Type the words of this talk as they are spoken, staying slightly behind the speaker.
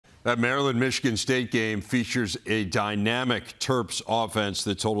That Maryland-Michigan State game features a dynamic Terps offense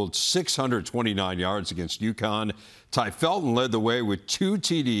that totaled 629 yards against UCONN. Tai Felton led the way with 2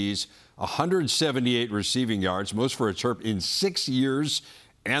 TDs, 178 receiving yards, most for a Terp in 6 years,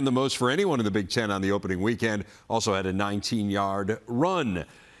 and the most for anyone in the Big Ten on the opening weekend. Also had a 19-yard run.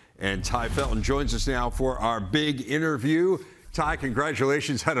 And Tai Felton joins us now for our big interview. Tai,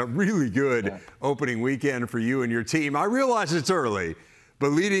 congratulations. Had a really good opening weekend for you and your team. I realize it's early, but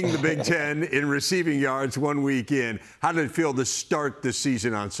leading the Big Ten in receiving yards 1 week in, how did it feel to start the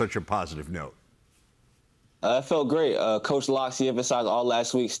season on such a positive note? It felt great. Coach Locks, he emphasized all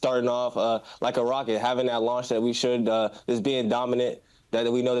last week, starting off like a rocket, having that launch that we should, just being dominant, that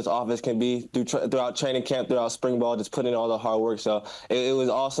we know this offense can be throughout training camp, throughout spring ball, just putting in all the hard work. So it was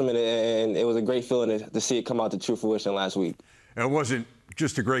awesome, and it was a great feeling to see it come out to true fruition last week. And it wasn't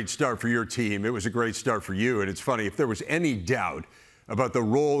just a great start for your team. It was a great start for you. And it's funny, if there was any doubt about the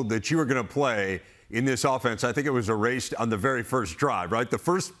role that you were going to play in this offense, I think it was erased on the very first drive, right? The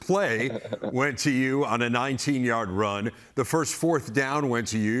first play went to you on a 19-yard run. The first fourth down went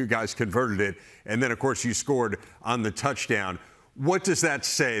to you. You guys converted it. And then, of course, you scored on the touchdown. What does that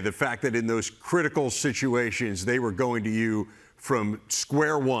say, the fact that in those critical situations they were going to you from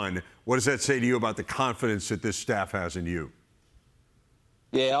square one? What does that say to you about the confidence that this staff has in you?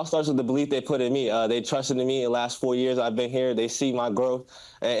 Yeah, it all starts with the belief they put in me. They trusted in me in the last 4 years I've been here. They see my growth.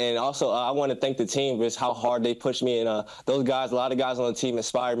 And also, I want to thank the team for just how hard they pushed me. And those guys, a lot of guys on the team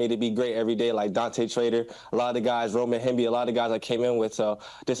inspired me to be great every day, like Dante Trader, a lot of the guys, Roman Hemby, a lot of guys I came in with. So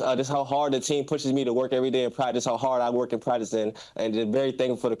just how hard the team pushes me to work every day in practice, how hard I work in practice. And just very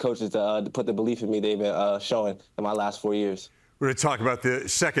thankful for the coaches to put the belief in me they've been showing in my last 4 years. We're going to talk about the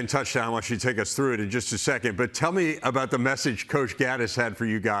second touchdown. I want you to take us through it in just a second. But tell me about the message Coach Gaddis had for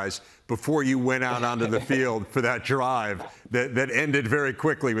you guys before you went out onto the field for that drive that ended very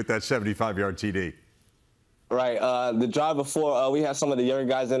quickly with that 75-yard TD. Right. The drive before, we had some of the younger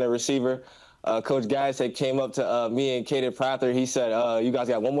guys in the receiver. Coach Gaddis had came up to me and Caden Prather. He said, you guys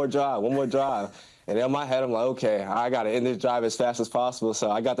got one more drive. And in my head, I'm like, okay, I got to end this drive as fast as possible.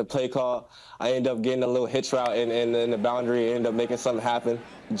 So I got the play call. I ended up getting a little hitch route in the boundary, ended up making something happen.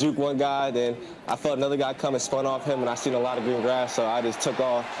 Juke one guy, then I felt another guy come and spun off him, and I seen a lot of green grass, so I just took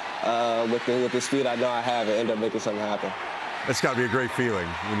off with the speed I know I have and ended up making something happen. That's got to be a great feeling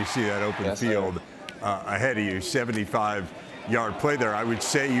when you see that open field ahead of you. 75-yard play there. I would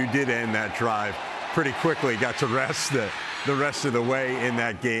say you did end that drive pretty quickly, got to rest the rest of the way in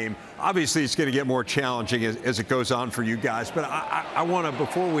that game. Obviously, it's going to get more challenging as it goes on for you guys. But I want to,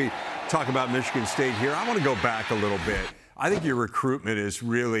 before we talk about Michigan State here, I want to go back a little bit. I think your recruitment is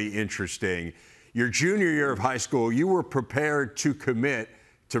really interesting. Your junior year of high school, you were prepared to commit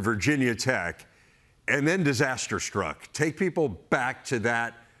to Virginia Tech, and then disaster struck. Take people back to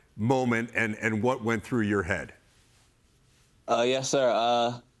that moment and what went through your head. Yes,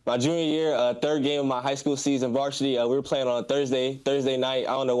 sir. My junior year, third game of my high school season varsity, we were playing on a Thursday night.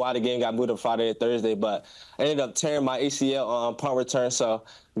 I don't know why the game got moved up Friday to Thursday, but I ended up tearing my ACL on punt return. So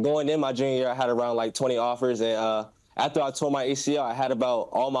going in my junior year, I had around like 20 offers. And after I tore my ACL, I had about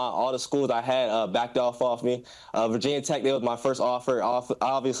all the schools I had backed off me. Virginia Tech, that was my first offer.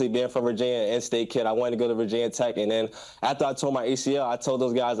 Obviously, being from Virginia, in-state kid, I wanted to go to Virginia Tech. And then after I tore my ACL, I told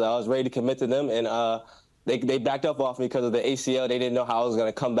those guys that I was ready to commit to them. And they backed up off me because of the ACL. They didn't know how I was going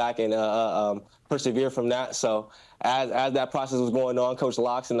to come back and persevere from that. So as that process was going on, Coach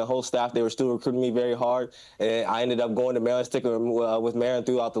Locks and the whole staff, they were still recruiting me very hard. And I ended up going to Maryland, sticking with Maryland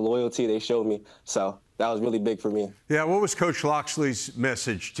throughout the loyalty they showed me. So that was really big for me. Yeah, what was Coach Loxley's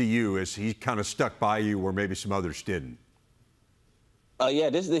message to you as he kind of stuck by you where maybe some others didn't?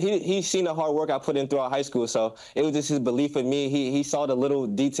 He's seen the hard work I put in throughout high school, so it was just his belief in me. He saw the little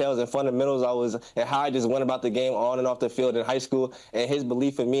details and fundamentals and how I just went about the game on and off the field in high school, and his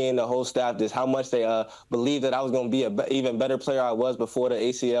belief in me and the whole staff, just how much they believed that I was going to be an even better player I was before the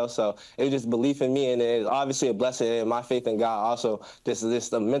ACL. So it was just belief in me, and it's obviously a blessing and my faith in God. Also,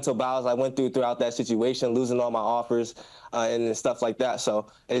 the mental battles I went throughout that situation, losing all my offers and stuff like that. So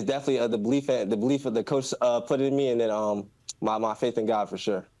it's definitely the belief of the coach put in me, and then my faith in God for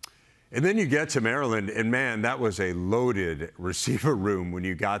sure. And then you get to Maryland, and man, that was a loaded receiver room when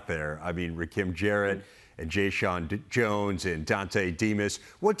you got there. I mean, Rakim Jarrett and Jayshon Jones and Dante Demas.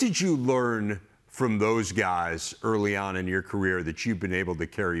 What did you learn from those guys early on in your career that you've been able to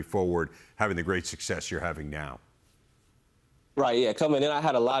carry forward, having the great success you're having now? Right, yeah, coming in, I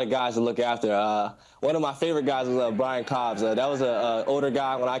had a lot of guys to look after. One of my favorite guys was Brian Cobbs. That was a older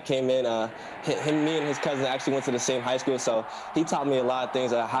guy when I came in. Me and his cousin actually went to the same high school, so he taught me a lot of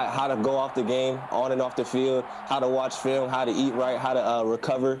things, how to go off the game, on and off the field, how to watch film, how to eat right, how to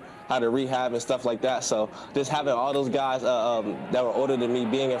recover, how to rehab and stuff like that. So just having all those guys that were older than me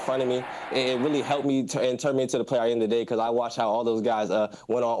being in front of me, it really helped me and turned me into the player I am today, because I watched how all those guys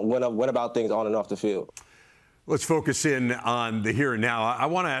went about things on and off the field. Let's focus in on the here and now. I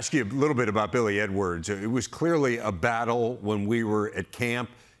want to ask you a little bit about Billy Edwards. It was clearly a battle when we were at camp.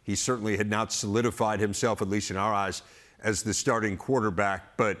 He certainly had not solidified himself, at least in our eyes, as the starting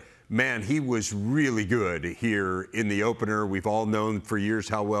quarterback. But, man, he was really good here in the opener. We've all known for years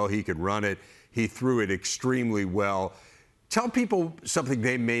how well he could run it. He threw it extremely well. Tell people something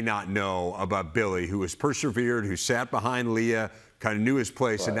they may not know about Billy, who has persevered, who sat behind Leah, kind of knew his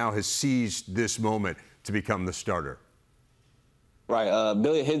place, and now has seized this moment to become the starter. Right,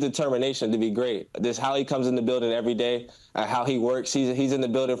 Billy, his determination to be great. This how he comes in the building every day, how he works. He's in the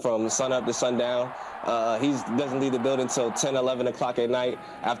building from sun up to sundown. He doesn't leave the building until 10, 11 o'clock at night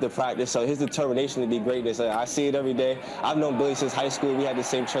after practice. So his determination to be greatness, I see it every day. I've known Billy since high school. We had the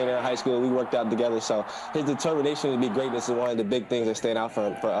same trainer in high school. We worked out together. So his determination to be greatness is one of the big things that stand out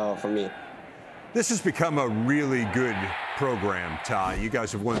for me. This has become a really good program, Ty. You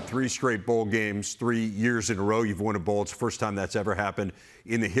guys have won 3 straight bowl games, 3 years in a row. You've won a bowl. It's the first time that's ever happened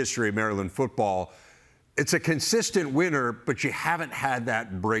in the history of Maryland football. It's a consistent winner, but you haven't had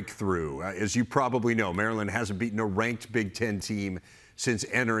that breakthrough. As you probably know, Maryland hasn't beaten a ranked Big Ten team since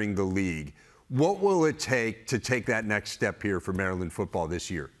entering the league. What will it take to take that next step here for Maryland football this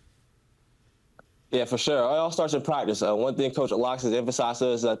year? Yeah, for sure. It all starts in practice. One thing Coach Locks has emphasized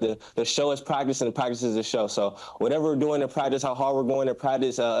is that the show is practice and the practice is the show. So whatever we're doing in practice, how hard we're going in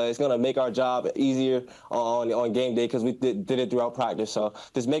practice, it's going to make our job easier on game day, because we did it throughout practice. So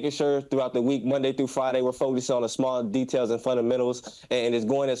just making sure throughout the week, Monday through Friday, we're focusing on the small details and fundamentals, and it's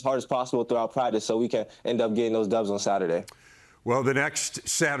going as hard as possible throughout practice so we can end up getting those dubs on Saturday. Well, the next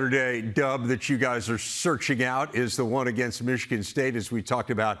Saturday dub that you guys are searching out is the one against Michigan State, as we talked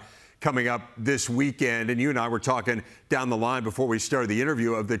about coming up this weekend. And you and I were talking down the line before we started the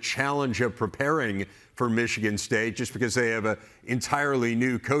interview of the challenge of preparing for Michigan State, just because they have an entirely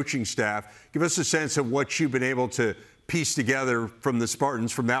new coaching staff. Give us a sense of what you've been able to piece together from the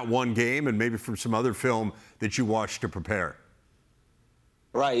Spartans from that one game, and maybe from some other film that you watched to prepare.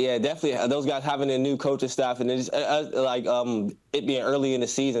 Right, yeah, definitely. Those guys having a new coaching staff, and it's it being early in the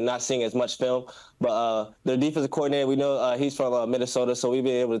season, not seeing as much film. But their defensive coordinator, we know he's from Minnesota, so we've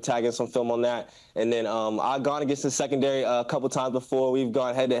been able to tag in some film on that. And then I've gone against the secondary a couple times before. We've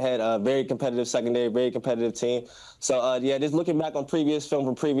gone head-to-head, very competitive secondary, very competitive team. So, yeah, just looking back on previous film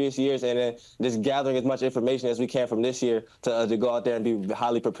from previous years, and then just gathering as much information as we can from this year to go out there and be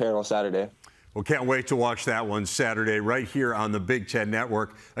highly prepared on Saturday. Well, can't wait to watch that one Saturday right here on the Big Ten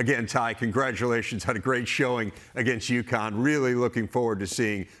Network. Again, Ty, congratulations on a great showing against UConn. Really looking forward to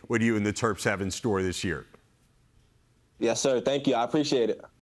seeing what you and the Terps have in store this year. Yes, sir. Thank you. I appreciate it.